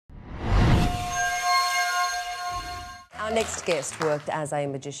Our next guest worked as a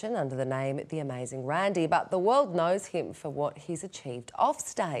magician under the name The Amazing Randi, but the world knows him for what he's achieved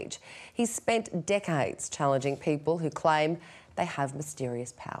offstage. He's spent decades challenging people who claim they have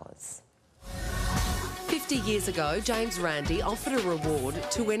mysterious powers. 50 years ago, James Randi offered a reward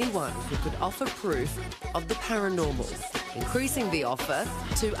to anyone who could offer proof of the paranormal, increasing the offer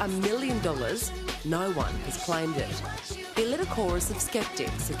to $1 million. No one has claimed it. He led a chorus of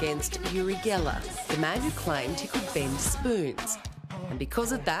sceptics against Uri Geller, the man who claimed he could bend spoons. And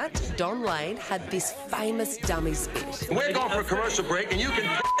because of that, Don Lane had this famous dummy spit. We're going for a commercial break, and you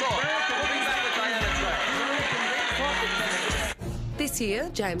can This year,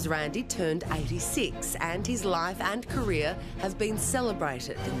 James Randi turned 86, and his life and career have been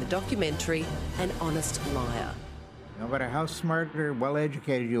celebrated in the documentary An Honest Liar. No matter how smart or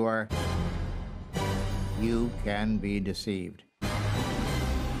well-educated you are, you can be deceived.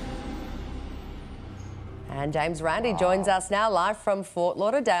 And James Randi joins us now live from Fort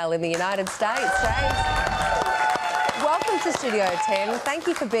Lauderdale in the United States. James, welcome to Studio 10. Thank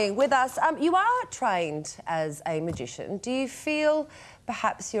you for being with us. You are trained as a magician. Do you feel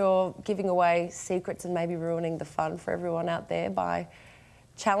perhaps you're giving away secrets and maybe ruining the fun for everyone out there by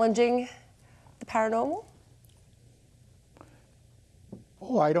challenging the paranormal?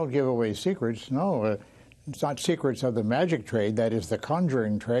 Oh, I don't give away secrets, no. It's not secrets of the magic trade, that is the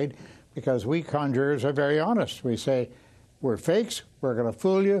conjuring trade, because we conjurers are very honest. We say, we're fakes, we're going to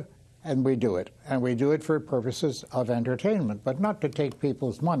fool you, and we do it. And we do it for purposes of entertainment, but not to take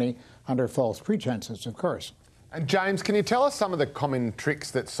people's money under false pretenses, of course. And James, can you tell us some of the common tricks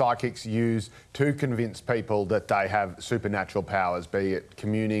that psychics use to convince people that they have supernatural powers, be it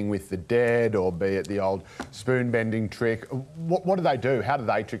communing with the dead or be it the old spoon-bending trick? What do they do? How do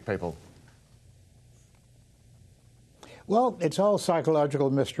they trick people? Well, it's all psychological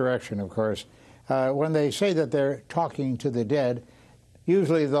misdirection, of course. When they say that they're talking to the dead,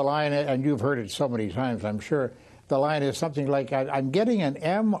 usually the line, and you've heard it so many times, I'm sure, the line is something like, I'm getting an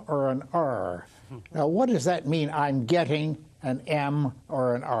M or an R. Now, what does that mean, I'm getting an M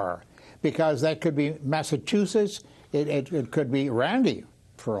or an R? Because that could be Massachusetts, it could be Randi,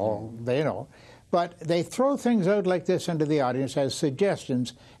 for all they know. But they throw things out like this into the audience as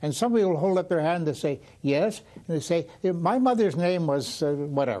suggestions, and somebody will hold up their hand and say, yes, and they say, my mother's name was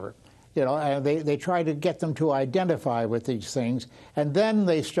whatever. You know, and they try to get them to identify with these things, and then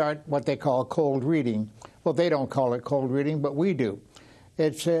they start what they call cold reading. Well, they don't call it cold reading, but we do.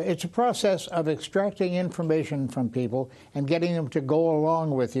 It's a process of extracting information from people and getting them to go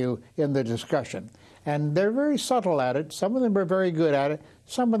along with you in the discussion. And they're very subtle at it. Some of them are very good at it.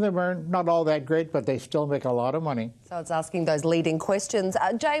 Some of them are not all that great, but they still make a lot of money. So it's asking those leading questions.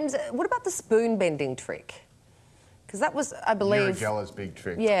 James, what about the spoon-bending trick? Because that was, I believe... Uri Geller's big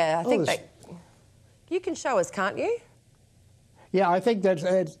trick. Yeah, I think you can show us, can't you? Yeah, I think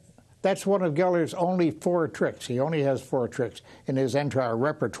that's one of Geller's only 4 tricks. He only has 4 tricks in his entire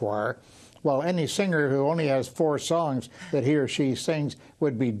repertoire. Well, any singer who only has 4 songs that he or she sings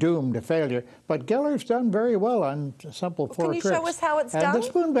would be doomed to failure. But Geller's done very well on simple 4 tricks. Can you show us how it's done? And the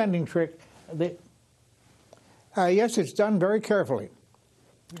spoon-bending trick, yes, it's done very carefully.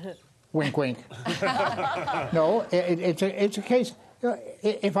 Wink, wink. No, it's a case.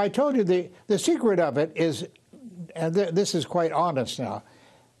 If I told you the secret of it is, and this is quite honest now,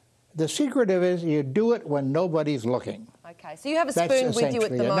 the secret of it is you do it when nobody's looking. Okay, so you have a spoon with you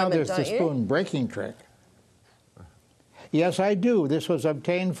at the moment, now there's don't the spoon-breaking trick. Yes, I do. This was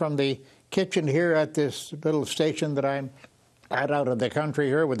obtained from the kitchen here at this little station that I'm at out of the country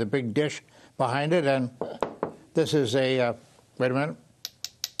here with a big dish behind it, and this is a, wait a minute,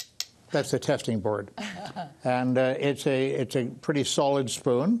 that's the testing board. And it's a pretty solid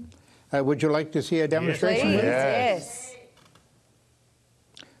spoon. Would you like to see a demonstration? Please, yes.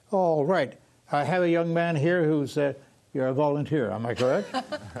 All right. I have a young man here who's, you're a volunteer, am I correct?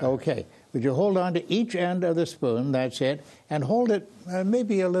 Okay. Would you hold on to each end of the spoon, that's it, and hold it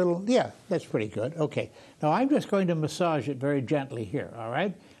maybe a little, yeah, that's pretty good. Okay. Now I'm just going to massage it very gently here, all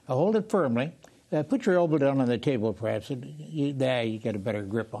right? Now hold it firmly. Put your elbow down on the table, perhaps. There, you get a better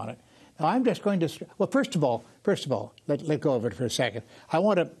grip on it. Now I'm just going to, well, first of all, let go of it for a second. I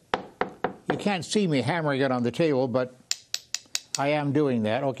want to, you can't see me hammering it on the table, but I am doing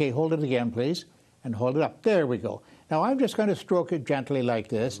that. Okay, hold it again, please, and hold it up. There we go. Now I'm just going to stroke it gently like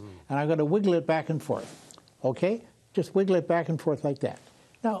this, and I'm going to wiggle it back and forth. Okay? Just wiggle it back and forth like that.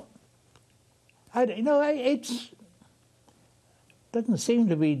 Now, it doesn't seem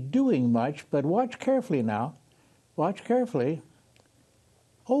to be doing much, but watch carefully now. Watch carefully.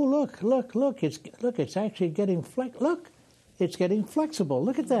 Oh, look! It's actually getting it's getting flexible.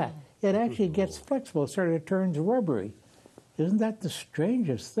 Look at that. It actually gets flexible. It sort of turns rubbery. Isn't that the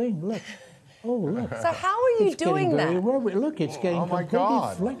strangest thing? Look. Oh, look. So how are you doing that? Look, it's getting completely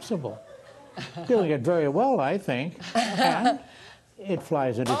God. flexible. Doing it very well, I think. And it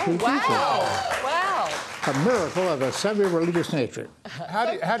flies into two pieces. Wow. A miracle of a semi-religious nature.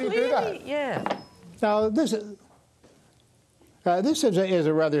 How do you do that? Yeah. Now, this is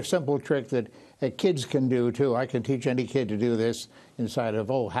a rather simple trick that kids can do, too. I can teach any kid to do this inside of,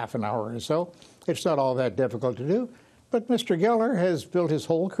 half an hour or so. It's not all that difficult to do. But Mr. Geller has built his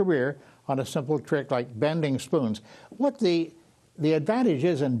whole career on a simple trick like bending spoons. What the advantage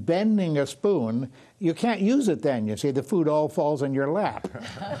is in bending a spoon, you can't use it then. You see, the food all falls in your lap.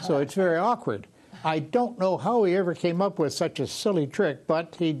 So it's very awkward. I don't know how he ever came up with such a silly trick,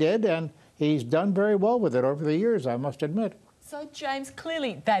 but he did, and he's done very well with it over the years, I must admit. So, James,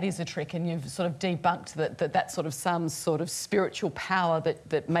 clearly that is a trick, and you've sort of debunked that sort of some sort of spiritual power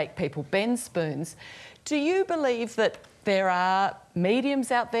that make people bend spoons. Do you believe that there are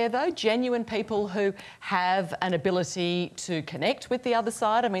mediums out there, though, genuine people who have an ability to connect with the other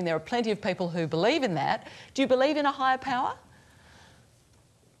side? I mean, there are plenty of people who believe in that. Do you believe in a higher power?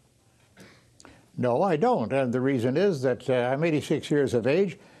 No, I don't. And the reason is that I'm 86 years of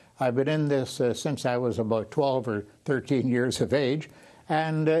age. I've been in this since I was about 12 or 13 years of age.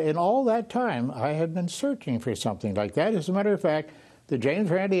 And in all that time, I have been searching for something like that. As a matter of fact, the James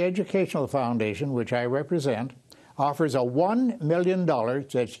Randi Educational Foundation, which I represent, offers a $1 million,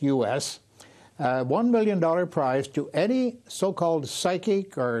 that's U.S., $1 million prize to any so-called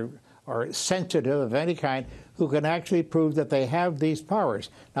psychic or sensitive of any kind who can actually prove that they have these powers.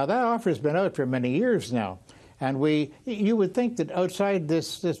 Now, that offer's been out for many years now. And you would think that outside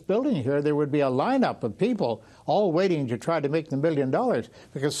this building here, there would be a lineup of people all waiting to try to make the $1 million,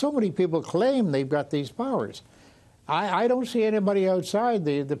 because so many people claim they've got these powers. I don't see anybody outside.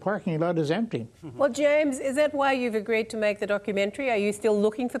 The parking lot is empty. Well, James, is that why you've agreed to make the documentary? Are you still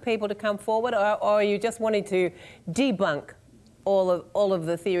looking for people to come forward, or are you just wanting to debunk all of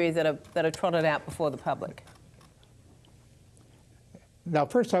the theories that are trotted out before the public? Now,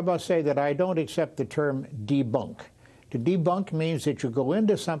 first I must say that I don't accept the term debunk. To debunk means that you go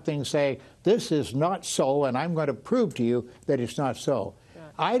into something saying, this is not so, and I'm going to prove to you that it's not so. Yeah.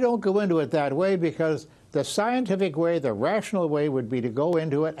 I don't go into it that way, because the scientific way, the rational way would be to go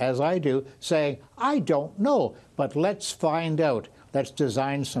into it, as I do, saying, I don't know, but let's find out. Let's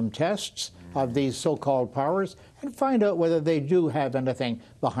design some tests of these so-called powers and find out whether they do have anything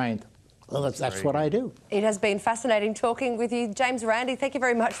behind them. Well, that's what I do. It has been fascinating talking with you. James Randi, thank you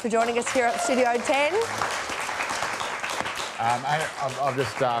very much for joining us here at Studio 10. I've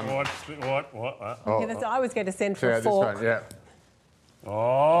just... What? Oh, yeah, I was going to send for a fork. This one, yeah.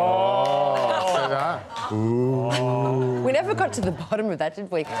 We never got to the bottom of that, did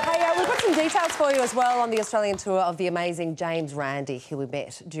we? Hey, we've got some details for you as well on the Australian tour of the amazing James Randi, who we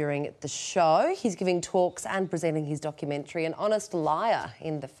met during the show. He's giving talks and presenting his documentary, An Honest Liar,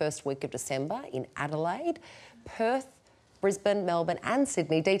 in the first week of December in Adelaide, Perth, Brisbane, Melbourne and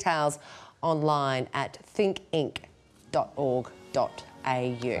Sydney. Details online at thinkinc.org.au.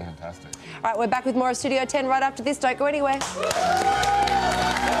 Fantastic. All right, we're back with more of Studio 10 right after this. Don't go anywhere.